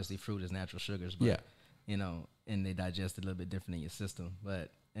mean, obviously fruit is natural sugars, but, and they digest a little bit different in your system.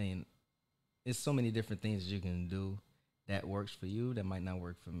 But, it's so many different things you can do that works for you that might not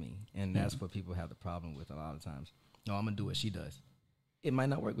work for me. And that's what people have the problem with a lot of times. No, I'm going to do what she does. It might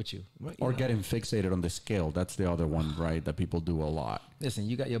not work with you. Or getting fixated on the scale. That's the other one, right? That people do a lot. Listen,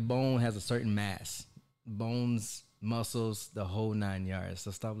 you got your bone has a certain mass. Bones, muscles, the whole 9 yards.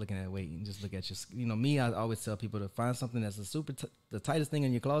 So stop looking at weight and just look at your, me, I always tell people to find something that's the tightest thing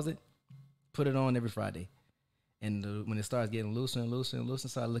in your closet, put it on every Friday. And when it starts getting looser and looser and looser,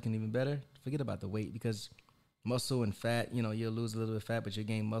 start looking even better, forget about the weight, because muscle and fat, you'll lose a little bit of fat, but you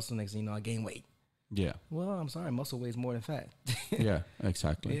gain muscle. Next thing you know, I gain weight. Yeah. Well, I'm sorry, muscle weighs more than fat. Yeah,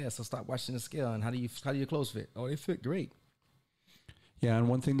 exactly. Yeah, so stop watching the scale. And how do your clothes fit? Oh, they fit great. Yeah, and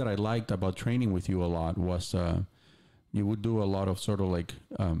one thing that I liked about training with you a lot was you would do a lot of sort of like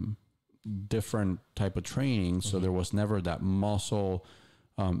different type of training. So there was never that muscle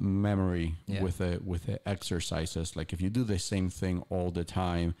memory with the exercises. Like if you do the same thing all the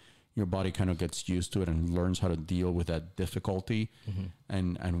time, your body kind of gets used to it and learns how to deal with that difficulty.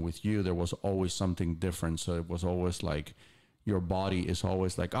 And with you, there was always something different. So it was always like your body is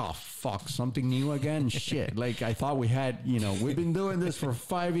always like, oh, fuck, something new again? Shit. Like I thought we had, we've been doing this for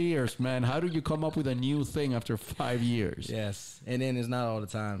 5 years, man. How do you come up with a new thing after 5 years? Yes. And then it's not all the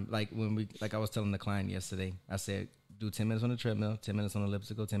time. Like I was telling the client yesterday, I said, do 10 minutes on the treadmill, 10 minutes on the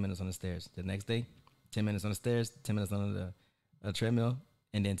elliptical, 10 minutes on the stairs. The next day, 10 minutes on the stairs, 10 minutes on the treadmill,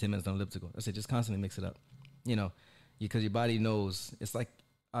 and then 10 minutes on elliptical. I said, just constantly mix it up, because your body knows. It's like,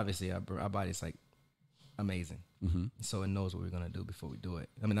 obviously, our body's like amazing. So it knows what we're going to do before we do it.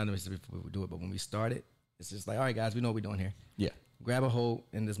 I mean, not necessarily before we do it, but when we start it, it's just like, all right, guys, we know what we're doing here. Yeah. Grab a hold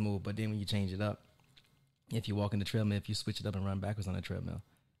and just move. But then when you change it up, if you walk in the treadmill, if you switch it up and run backwards on the treadmill,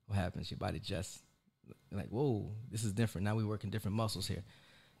 what happens? Your body just like, whoa, this is different. Now we're working different muscles here.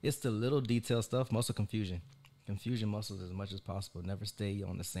 It's the little detail stuff, muscle confusion. Confusion muscles as much as possible. Never stay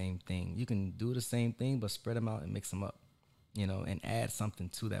on the same thing. You can do the same thing, but spread them out and mix them up, and add something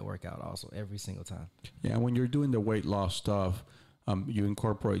to that workout also every single time. Yeah, when you're doing the weight loss stuff, you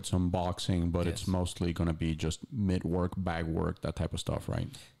incorporate some boxing, but it's mostly going to be just mid work, bag work, that type of stuff, right?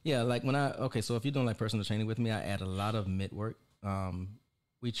 Yeah, like so if you're doing like personal training with me, I add a lot of mid work.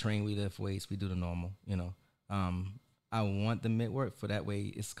 We train, we lift weights, we do the normal, I want the mid work for that way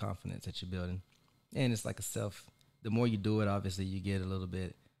it's confidence that you're building. And it's like the more you do it, obviously you get a little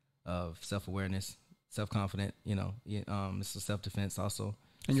bit of self-awareness, self-confident, it's a self-defense also.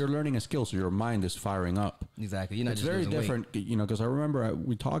 And you're learning a skill, so your mind is firing up. Exactly. It's very different, because I remember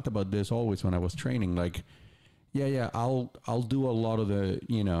we talked about this always when I was training, like, I'll do a lot of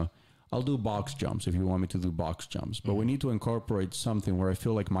the, I'll do box jumps if you want me to do box jumps, but we need to incorporate something where I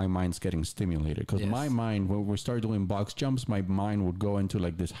feel like my mind's getting stimulated. Because my mind, when we start doing box jumps, my mind would go into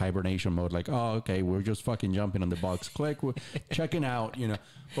like this hibernation mode, like, oh, okay, we're just fucking jumping on the box, click, we're checking out,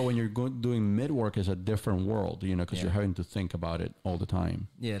 But when you're doing mid work, is a different world, because you're having to think about it all the time.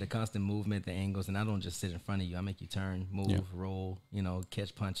 Yeah, the constant movement, the angles, and I don't just sit in front of you. I make you turn, move, roll,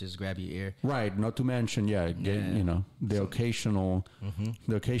 catch punches, grab your ear. Right. Not to mention, the occasional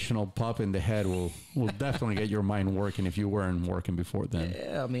pop in the head will definitely get your mind working if you weren't working before then.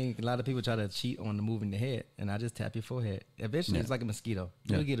 Yeah, I mean, a lot of people try to cheat on the moving the head, and I just tap your forehead. Eventually, it's like a mosquito.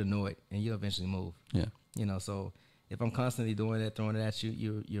 You'll get annoyed, and you'll eventually move. Yeah. So if I'm constantly doing that, throwing it at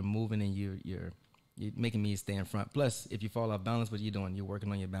you, you're moving, and you're making me stay in front. Plus, if you fall off balance, what are you doing? You're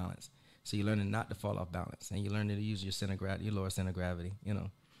working on your balance. So you're learning not to fall off balance, and you're learning to use your lower center of gravity.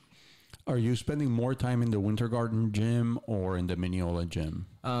 Are you spending more time in the Winter Garden gym or in the Mineola gym?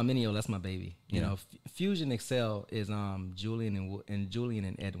 Mineola, that's my baby. You Yeah. know, Fusion Excel is Julian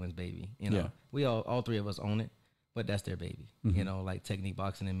and Edwin's baby. You know, Yeah. we all three of us own it, but that's their baby. You know, like Technique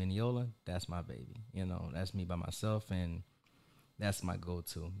Boxing and Mineola, that's my baby. You know, that's me by myself, and that's my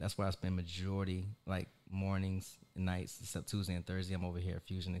go-to. That's where I spend majority, like mornings and nights, except Tuesday and Thursday. I'm over here at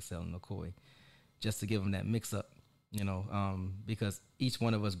Fusion Excel and Ocoee, just to give them that mix-up. You know, because each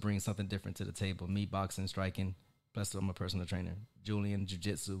one of us brings something different to the table. Me, boxing, striking, plus I'm a personal trainer. Julian,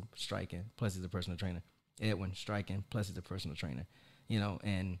 jiu-jitsu, striking, plus he's a personal trainer. Edwin, striking, plus he's a personal trainer. You know,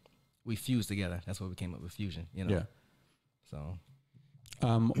 and we fuse together. That's why we came up with Fusion, you know. Yeah. So.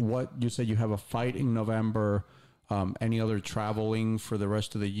 What you said you have a fight in November. Any other traveling for the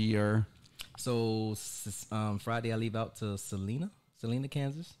rest of the year? So Friday I leave out to Salina,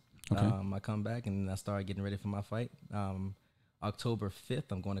 Kansas. Okay. I come back and I start getting ready for my fight. October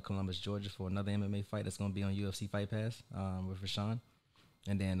 5th, I'm going to Columbus, Georgia for another MMA fight that's going to be on UFC Fight Pass with Rashawn.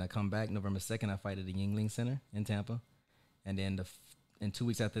 And then I come back November 2nd, I fight at the Yingling Center in Tampa. And then in 2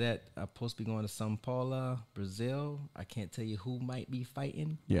 weeks after that, I'm supposed to be going to São Paulo, Brazil. I can't tell you who might be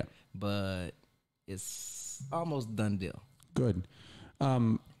fighting. Yeah. But it's almost done deal. Good.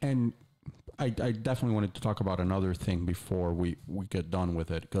 And I definitely wanted to talk about another thing before we get done with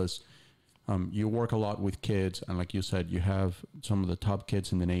it, because you work a lot with kids, and like you said, you have some of the top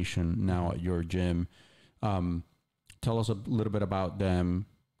kids in the nation now at your gym. Tell us a little bit about them,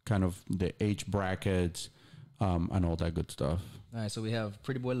 kind of the age brackets, and all that good stuff. All right, so we have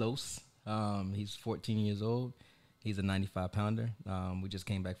Pretty Boy Los. He's 14 years old. He's a 95-pounder. We just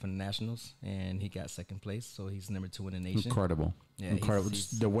came back from the Nationals, and he got second place, so he's number 2 in the nation. Incredible. Yeah, incredible.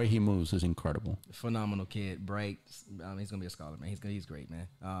 he's The way he moves is incredible. Phenomenal kid, bright. He's gonna be a scholar, man. He's great, man.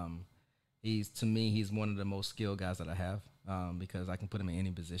 To me, he's one of the most skilled guys that I have, because I can put him in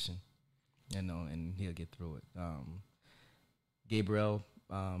any position, you know, and he'll get through it. Gabriel,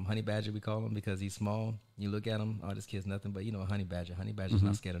 Honey Badger, we call him, because he's small. You look at him, oh, this kid's nothing, but you know, Honey Badger. Honey Badger's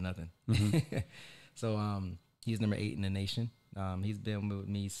not scared of nothing. So he's number 8 in the nation. He's been with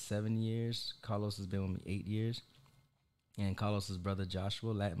me 7 years. Carlos has been with me 8 years. And Carlos's brother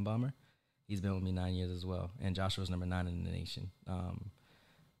Joshua, Latin Bomber, he's been with me 9 years as well. And Joshua's number 9 in the nation.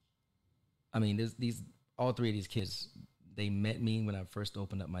 I mean, all 3 of these kids, they met me when I first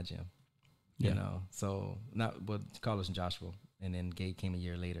opened up my gym. You know, so Carlos and Joshua, and then Gabe came a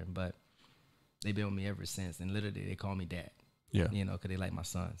year later. But they've been with me ever since, and literally they call me dad. Yeah. You know, because they like my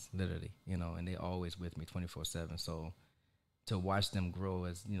sons, literally, you know, and they always with me 24/7. So to watch them grow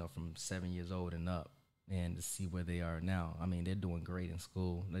as, you know, from 7 years old and up, and to see where they are now, I mean, they're doing great in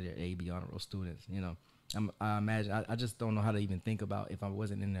school. They're AB honor roll students, you know. I imagine, I just don't know how to even think about if I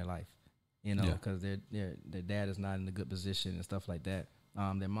wasn't in their life, you know, because their dad is not in a good position and stuff like that.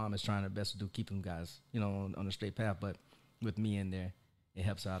 Their mom is trying her best to keep them guys, you know, on the straight path. But with me in there, it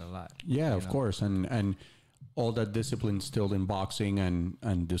helps out a lot. Yeah, of course. And all that discipline instilled in boxing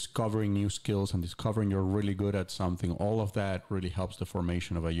and discovering new skills and discovering you're really good at something, all of that really helps the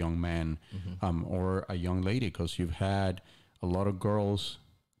formation of a young man or a young lady, because you've had a lot of girls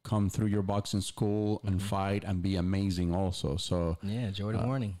come through your boxing school and fight and be amazing also. So yeah, Jordan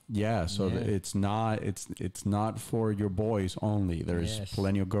Warning. Yeah, so it's not for your boys only. There's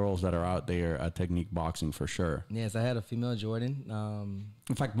plenty of girls that are out there at technique boxing for sure. Yes, I had a female Jordan.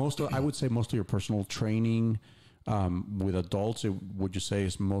 In fact, I would say most of your personal training with adults, would you say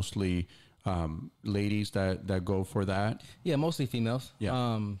is mostly ladies that go for that? Yeah, mostly females.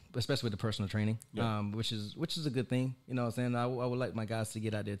 Yeah. Especially with the personal training. Yeah. Which is a good thing. You know what I'm saying? I would like my guys to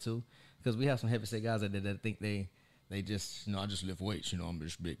get out there too, because we have some heavy-set guys out there that think they just, you know, I just lift weights, you know, I'm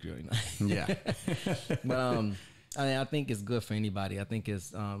just big, you know. Yeah. But I mean, I think it's good for anybody. I think it's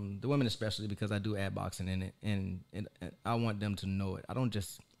the women especially, because I do add boxing in it, and I want them to know it. I don't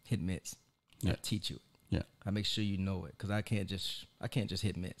just hit mitts. I teach you it. Yeah. I make sure you know it, because I can't just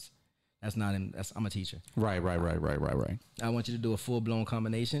hit mitts. I'm a teacher. Right. I want you to do a full-blown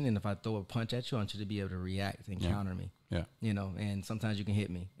combination, and if I throw a punch at you, I want you to be able to react and counter me. Yeah. You know, and sometimes you can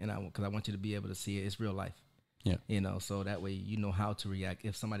hit me, and because I want you to be able to see it. It's real life. Yeah. You know, so that way you know how to react.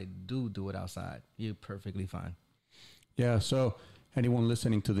 If somebody do it outside, you're perfectly fine. Yeah. So anyone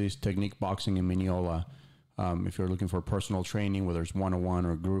listening to this technique boxing in Mineola, if you're looking for personal training, whether it's one-on-one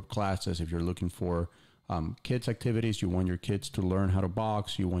or group classes, if you're looking for kids activities, you want your kids to learn how to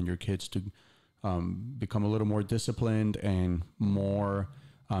box, you want your kids to become a little more disciplined and more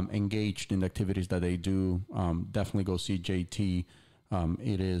engaged in the activities that they do, definitely go see JT.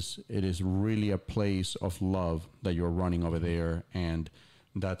 It is really a place of love that you're running over there, and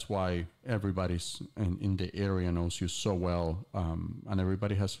That's why everybody's in the area knows you so well, and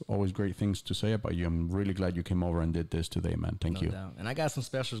everybody has always great things to say about you. I'm really glad you came over and did this today, man. Thank you. Doubt. And I got some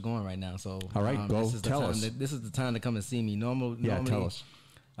specials going right now. So all right, go tell us. This is the time to come and see me. Normally, tell us.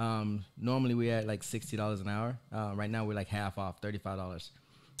 Normally we're at like $60 an hour. Right now we're like half off, $35.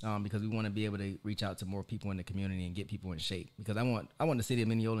 Because we want to be able to reach out to more people in the community and get people in shape. Because I want the city of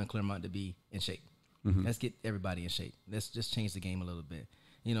Mineola and Claremont to be in shape. Mm-hmm. Let's get everybody in shape. Let's just change the game a little bit.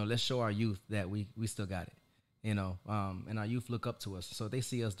 Let's show our youth that we still got it. And our youth look up to us. So if they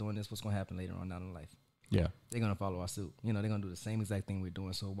see us doing this, what's going to happen later on down in life? Yeah. They're going to follow our suit. They're going to do the same exact thing we're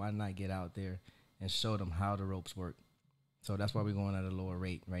doing. So why not get out there and show them how the ropes work? So that's why we're going at a lower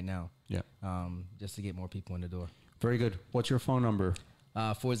rate right now. Yeah. Just to get more people in the door. Very good. What's your phone number?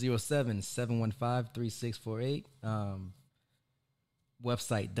 407-715-3648.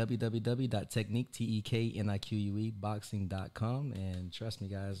 Website www.techniqueboxing.com. And trust me,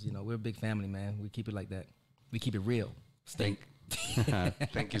 guys, we're a big family, man. We keep it like that. We keep it real. Thank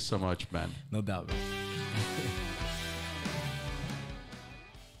you so much, man. No doubt, man.